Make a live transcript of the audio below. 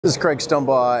This is Craig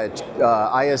Stumbaugh at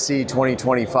ISE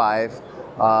 2025.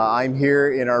 I'm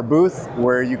here in our booth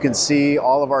where you can see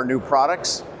all of our new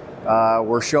products.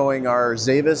 We're showing our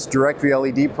Zavus Direct View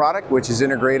LED product, which is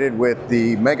integrated with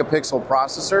the Megapixel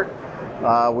processor.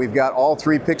 We've got all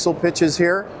 3 pixel pitches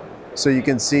here. So you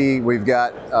can see we've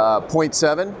got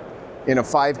 0.7 in a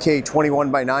 5K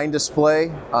 21:9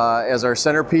 display as our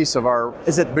centerpiece of our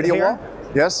video wall.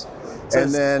 Yes.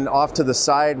 And then off to the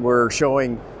side, we're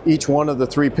showing each one of the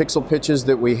 3 pixel pitches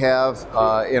that we have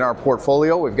in our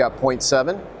portfolio. We've got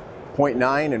 0.7,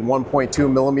 0.9, and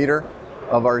 1.2 millimeter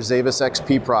of our Zavus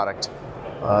XP product.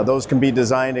 Those can be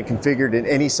designed and configured in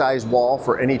any size wall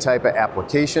for any type of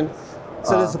application.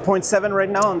 So there's a 0.7 right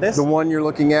now on this? The one you're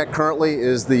looking at currently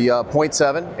is the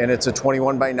 0.7, and it's a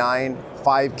 21:9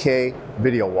 5K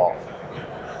video wall.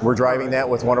 We're driving that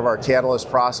with one of our Catalyst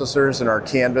processors and our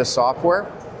Canvas software.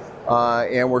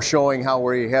 And we're showing how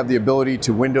we have the ability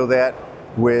to window that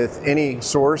with any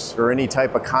source or any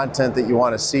type of content that you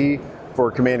want to see for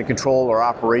command and control or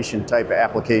operation type of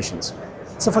applications.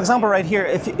 So for example, right here,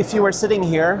 if you were sitting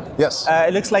here, yes,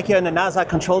 it looks like you're in a NASA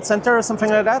control center or something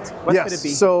like that? What could it be?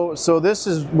 So this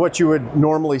is what you would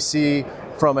normally see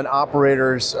from an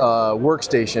operator's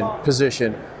workstation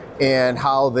position, and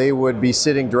how they would be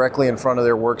sitting directly in front of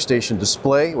their workstation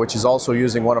display, which is also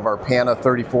using one of our Pana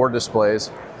 34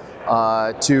 displays.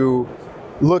 To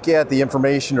look at the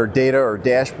information or data or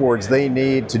dashboards they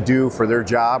need to do for their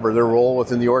job or their role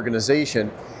within the organization.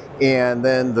 And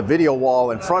then the video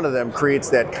wall in front of them creates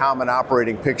that common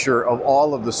operating picture of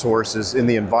all of the sources in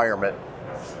the environment.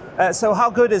 So how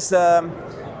good is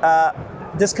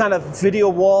this kind of video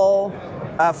wall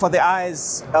for the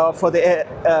eyes, for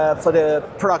the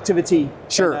productivity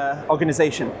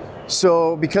organization?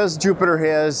 So because Jupiter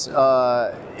has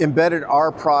embedded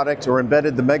our product or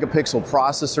embedded the Megapixel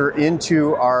processor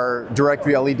into our Direct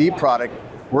View LED product,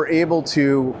 we're able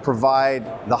to provide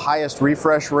the highest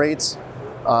refresh rates,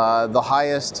 the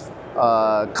highest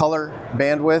color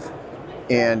bandwidth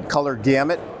and color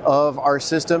gamut of our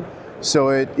system. So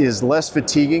it is less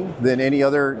fatiguing than any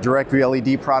other Direct View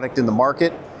LED product in the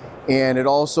market. And it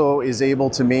also is able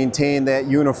to maintain that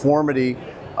uniformity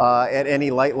at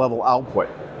any light level output.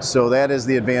 So that is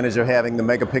the advantage of having the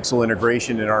Megapixel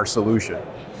integration in our solution.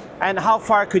 And how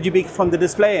far could you be from the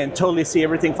display and totally see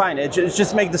everything fine? It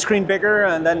just make the screen bigger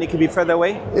and then it can be further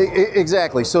away?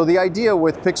 Exactly. So the idea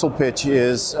with pixel pitch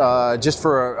is, just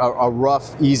for a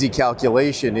rough, easy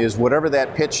calculation, is whatever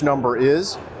that pitch number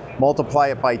is, multiply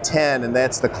it by 10, and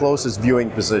that's the closest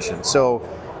viewing position. So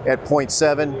at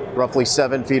 0.7, roughly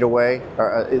 7 feet away,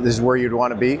 this is where you'd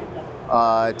want to be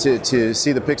to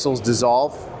see the pixels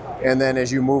dissolve. And then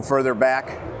as you move further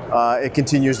back, it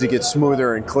continues to get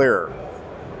smoother and clearer.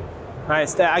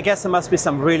 Nice. I guess there must be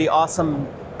some really awesome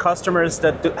customers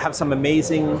that have some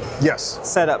amazing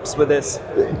setups with this.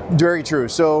 Very true.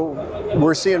 So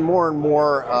we're seeing more and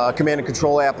more command and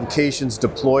control applications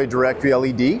deploy Direct View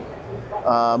LED.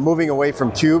 Moving away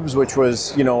from cubes, which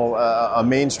was, a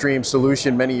mainstream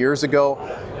solution many years ago,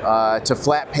 to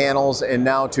flat panels, and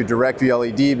now to Direct View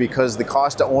LED, because the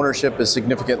cost of ownership is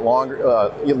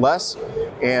significantly less,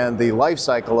 and the life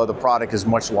cycle of the product is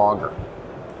much longer.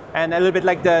 And a little bit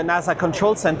like the NASA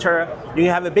control center, you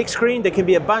have a big screen, there can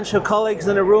be a bunch of colleagues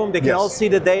in a room, they can all see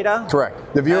the data.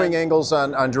 Correct. The viewing angles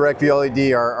on Direct View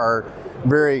LED are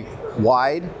very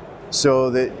wide, so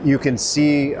that you can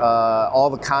see all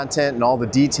the content and all the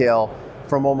detail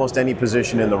from almost any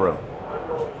position in the room.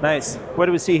 Nice. What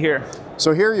do we see here?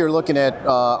 So here you're looking at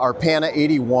our Pana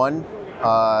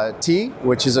 81T,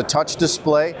 which is a touch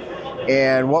display.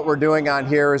 And what we're doing on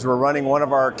here is we're running one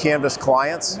of our Canvas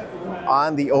clients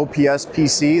on the OPS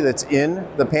PC that's in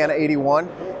the Pana 81,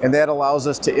 and that allows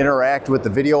us to interact with the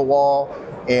video wall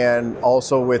and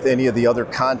also with any of the other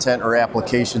content or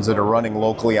applications that are running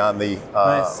locally on the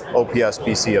OPS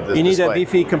PC of this display. You need a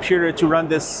beefy computer to run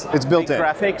this. It's built in.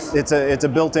 Graphics? It's a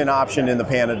built-in option in the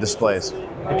Pana displays.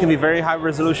 It can be very high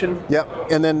resolution?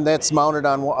 Yep, and then that's mounted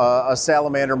on a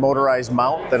Salamander motorized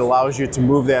mount that allows you to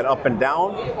move that up and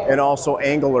down and also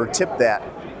angle or tip that.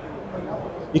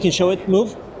 You can show it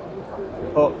move?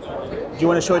 Oh, do you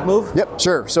want to show it move? Yep,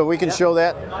 sure. So we can show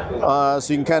that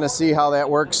so you can kind of see how that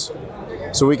works.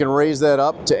 So we can raise that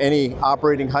up to any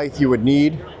operating height you would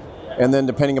need, and then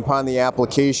depending upon the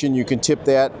application, you can tip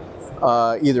that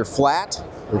either flat,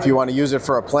 if you want to use it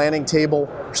for a planning table,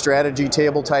 strategy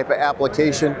table type of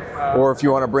application, or if you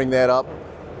want to bring that up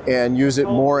and use it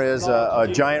more as a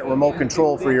giant remote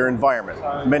control for your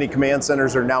environment. Many command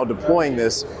centers are now deploying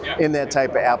this in that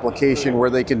type of application where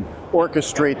they can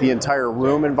orchestrate the entire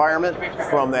room environment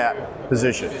from that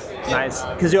position. Nice,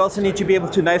 because you also need to be able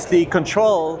to nicely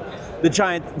control the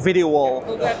giant video wall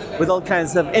with all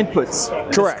kinds of inputs.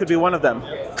 Correct. This could be one of them.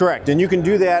 Correct, and you can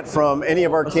do that from any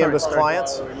of our Canvas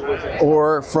clients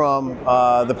or from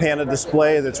the Pana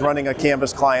display that's running a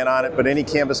Canvas client on it, but any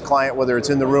Canvas client, whether it's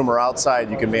in the room or outside,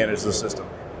 you can manage the system.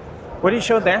 What do you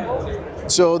show there?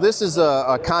 So this is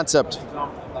a concept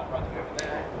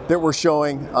that we're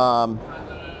showing.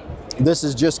 This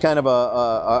is just kind of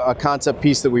a concept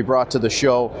piece that we brought to the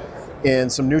show,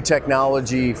 and some new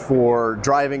technology for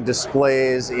driving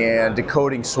displays and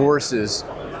decoding sources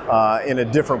in a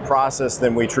different process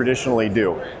than we traditionally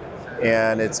do.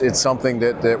 And it's something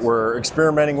that we're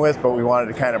experimenting with, but we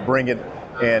wanted to kind of bring it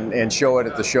and show it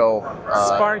at the show.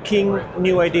 Sparking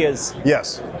new ideas.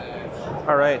 Yes.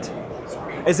 All right.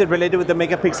 Is it related with the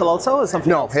Megapixel also, or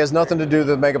something else? No, it has nothing to do with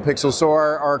the Megapixel. So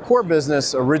our core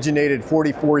business originated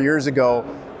 44 years ago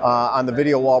on the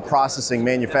video wall processing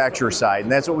manufacturer side,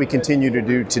 and that's what we continue to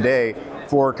do today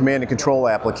for command and control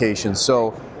applications.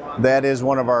 So that is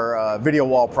one of our video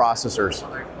wall processors.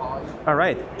 All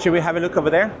right. Should we have a look over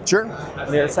there? Sure.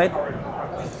 On the other side?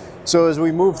 So as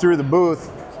we move through the booth,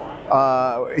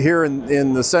 here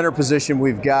in the center position,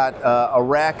 we've got a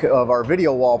rack of our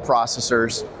video wall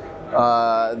processors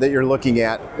that you're looking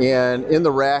at, and in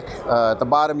the rack at the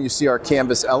bottom you see our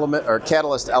canvas element, or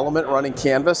catalyst element running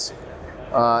canvas,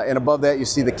 and above that you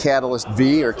see the Catalyst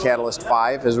V, or Catalyst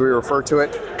 5 as we refer to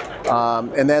it,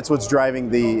 and that's what's driving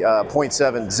the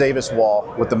 0.7 Zavus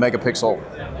wall with the Megapixel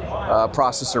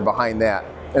processor behind that.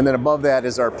 And then above that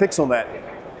is our PixelNet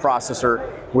processor,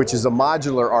 which is a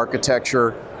modular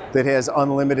architecture that has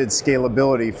unlimited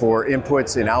scalability for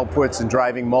inputs and outputs and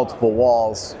driving multiple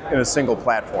walls in a single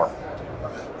platform.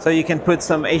 So you can put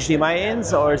some HDMI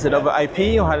ins, or is it over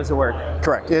IP, or how does it work?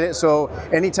 Correct. So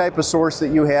any type of source that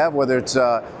you have, whether it's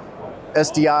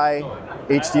SDI,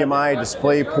 HDMI,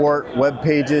 DisplayPort, web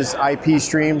pages, IP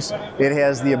streams, it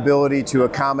has the ability to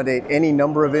accommodate any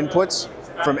number of inputs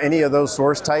from any of those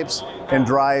source types and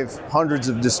drive hundreds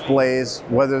of displays,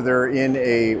 whether they're in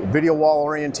a video wall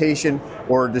orientation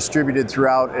or distributed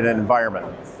throughout an environment.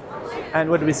 And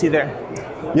what do we see there?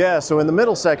 Yeah, so in the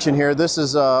middle section here, this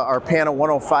is our Pana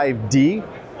 105D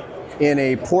in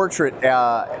a portrait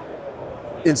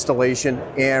installation,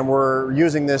 and we're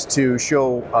using this to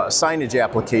show a signage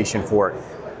application for it.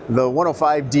 The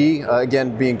 105D,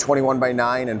 again being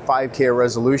 21:9 and 5K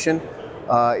resolution,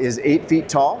 is 8 feet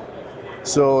tall.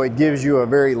 So it gives you a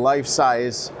very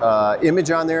life-size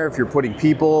image on there if you're putting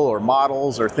people or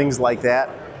models or things like that.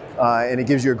 And it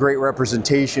gives you a great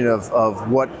representation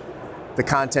of what the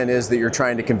content is that you're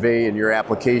trying to convey in your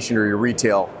application or your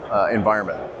retail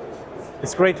environment.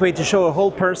 It's a great way to show a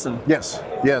whole person. Yes,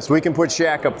 yes. We can put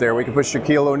Shaq up there. We can put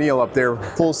Shaquille O'Neal up there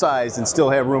full size and still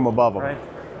have room above them. Right.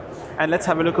 And let's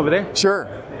have a look over there. Sure.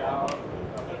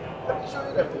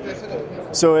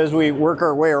 So as we work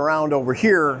our way around over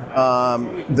here,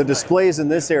 the displays in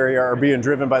this area are being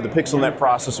driven by the PixelNet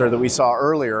processor that we saw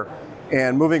earlier.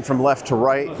 And moving from left to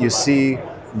right, you see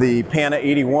the Pana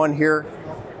 81 here,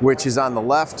 which is on the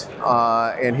left.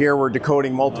 And here we're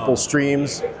decoding multiple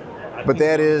streams. But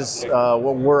that is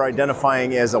what we're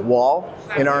identifying as a wall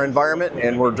in our environment,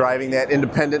 and we're driving that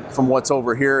independent from what's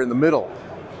over here in the middle.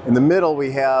 In the middle,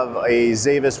 we have a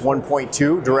Zavus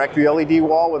 1.2 Direct View LED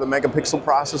wall with a Megapixel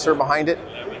processor behind it,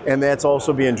 and that's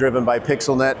also being driven by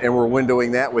PixelNet, and we're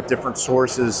windowing that with different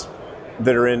sources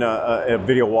that are in a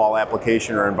video wall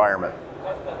application or environment.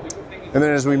 And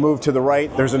then as we move to the right,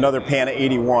 there's another Pana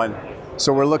 81.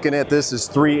 So we're looking at this as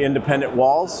 3 independent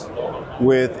walls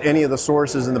with any of the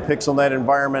sources in the PixelNet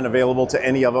environment available to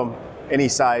any of them, any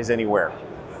size, anywhere.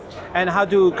 And how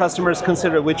do customers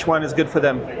consider which one is good for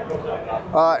them?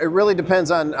 It really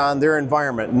depends on their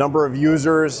environment. Number of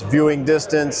users, viewing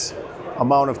distance,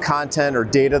 amount of content or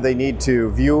data they need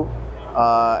to view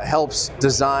helps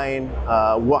design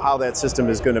how that system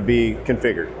is going to be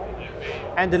configured.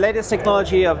 And the latest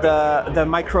technology of the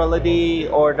micro LED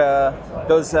or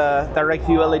those direct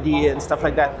view LED and stuff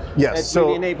like that, yes, it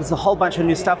really enables a whole bunch of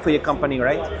new stuff for your company,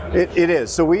 right? It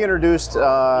is. So we introduced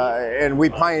and we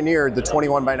pioneered the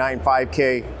 21:9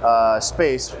 5K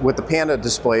space with the Pana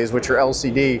displays, which are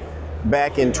LCD,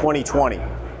 back in 2020.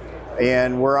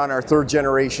 And we're on our 3rd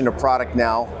generation of product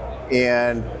now.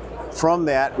 And from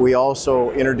that, we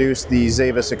also introduced the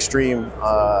Zavus Extreme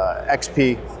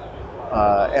XP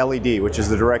LED, which is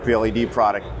the Direct View LED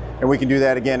product. And we can do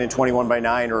that again in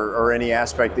 21:9 or any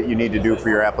aspect that you need to do for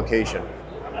your application.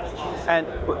 And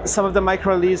some of the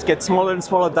micro LEDs get smaller and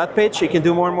smaller dot pitch. You can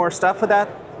do more and more stuff with that?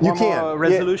 You can. More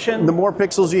resolution? Yeah, the more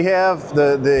pixels you have,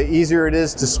 the easier it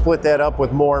is to split that up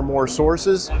with more and more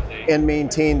sources and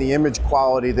maintain the image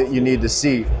quality that you need to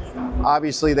see.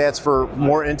 Obviously, that's for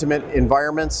more intimate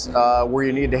environments where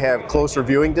you need to have closer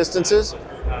viewing distances,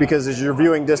 because as your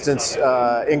viewing distance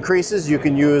increases, you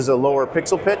can use a lower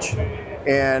pixel pitch,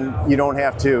 and you don't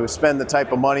have to spend the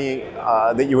type of money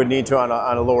that you would need to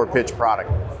on a lower pitch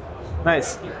product.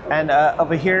 Nice. And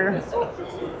over here,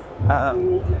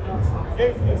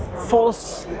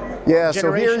 fourth Yeah,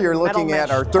 so here you're looking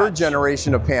at our third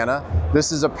generation of Pana.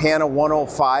 This is a Pana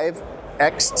 105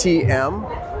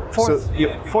 XTM.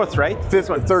 Fourth, right?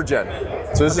 Third gen.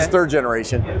 So this is third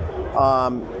generation.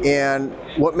 And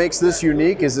what makes this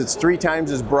unique is it's 3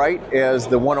 times as bright as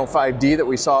the 105D that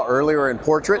we saw earlier in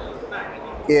portrait.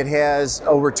 It has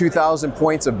over 2,000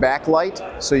 points of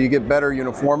backlight, so you get better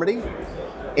uniformity.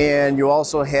 And you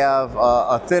also have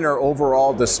a thinner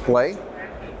overall display,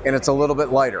 and it's a little bit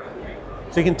lighter.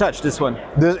 So you can touch this one.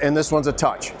 And this one's a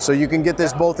touch. So you can get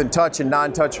this both in touch and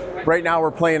non-touch. Right now we're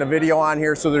playing a video on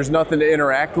here, so there's nothing to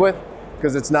interact with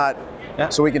because it's not. Yeah.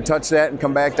 So we can touch that and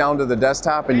come back down to the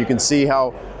desktop, and you can see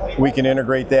how we can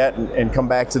integrate that and come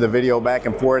back to the video back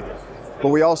and forth. But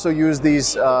we also use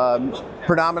these,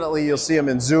 predominantly you'll see them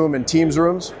in Zoom and Teams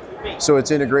rooms. So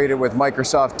it's integrated with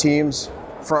Microsoft Teams,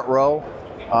 front row,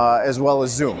 as well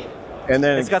as Zoom. And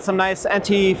then it's got some nice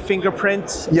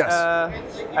anti-fingerprint. Yes.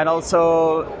 And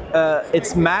also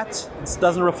it's matte. It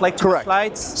doesn't reflect too much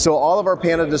lights. So all of our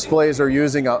Pana displays are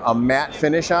using a matte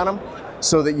finish on them,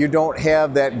 so that you don't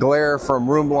have that glare from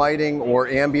room lighting or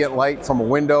ambient light from a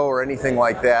window or anything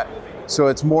like that. So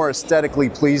it's more aesthetically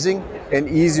pleasing and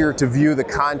easier to view the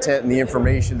content and the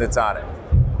information that's on it.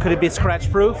 Could it be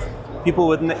scratch-proof? People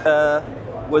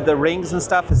with the rings and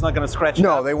stuff, it's not going to scratch it?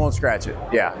 No, they won't scratch it.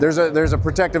 Yeah, there's a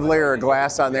protective layer of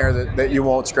glass on there that you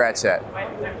won't scratch that.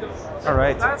 All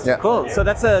right. Yeah. Cool. So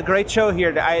that's a great show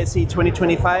here, the ISE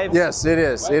 2025. Yes, it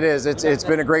is. It is. It's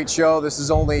been a great show. This is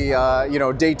only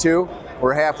day 2.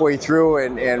 We're halfway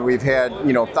through, and we've had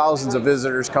thousands of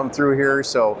visitors come through here.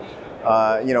 So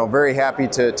very happy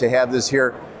to have this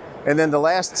here. And then the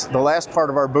last part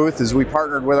of our booth is we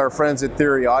partnered with our friends at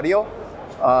Theory Audio.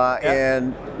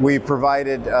 And we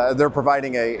provided, they're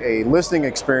providing a listening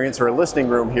experience or a listening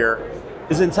room here.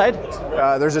 Is it inside?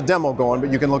 There's a demo going,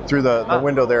 but you can look through the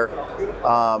window there.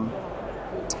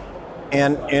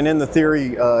 And in the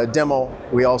Theory demo,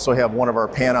 we also have one of our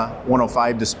Pana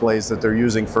 105 displays that they're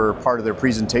using for part of their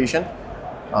presentation.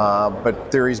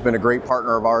 But Theory's been a great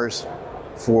partner of ours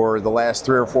for the last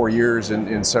 3 or 4 years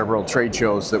in several trade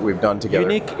shows that we've done together.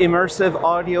 Unique immersive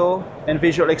audio and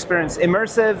visual experience.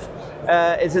 Immersive,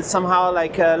 is it somehow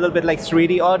like a little bit like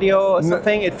 3D audio or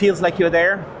something? It feels like you're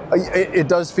there? It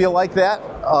does feel like that,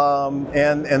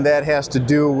 and that has to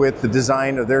do with the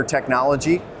design of their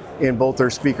technology in both their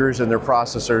speakers and their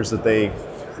processors that they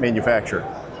manufacture.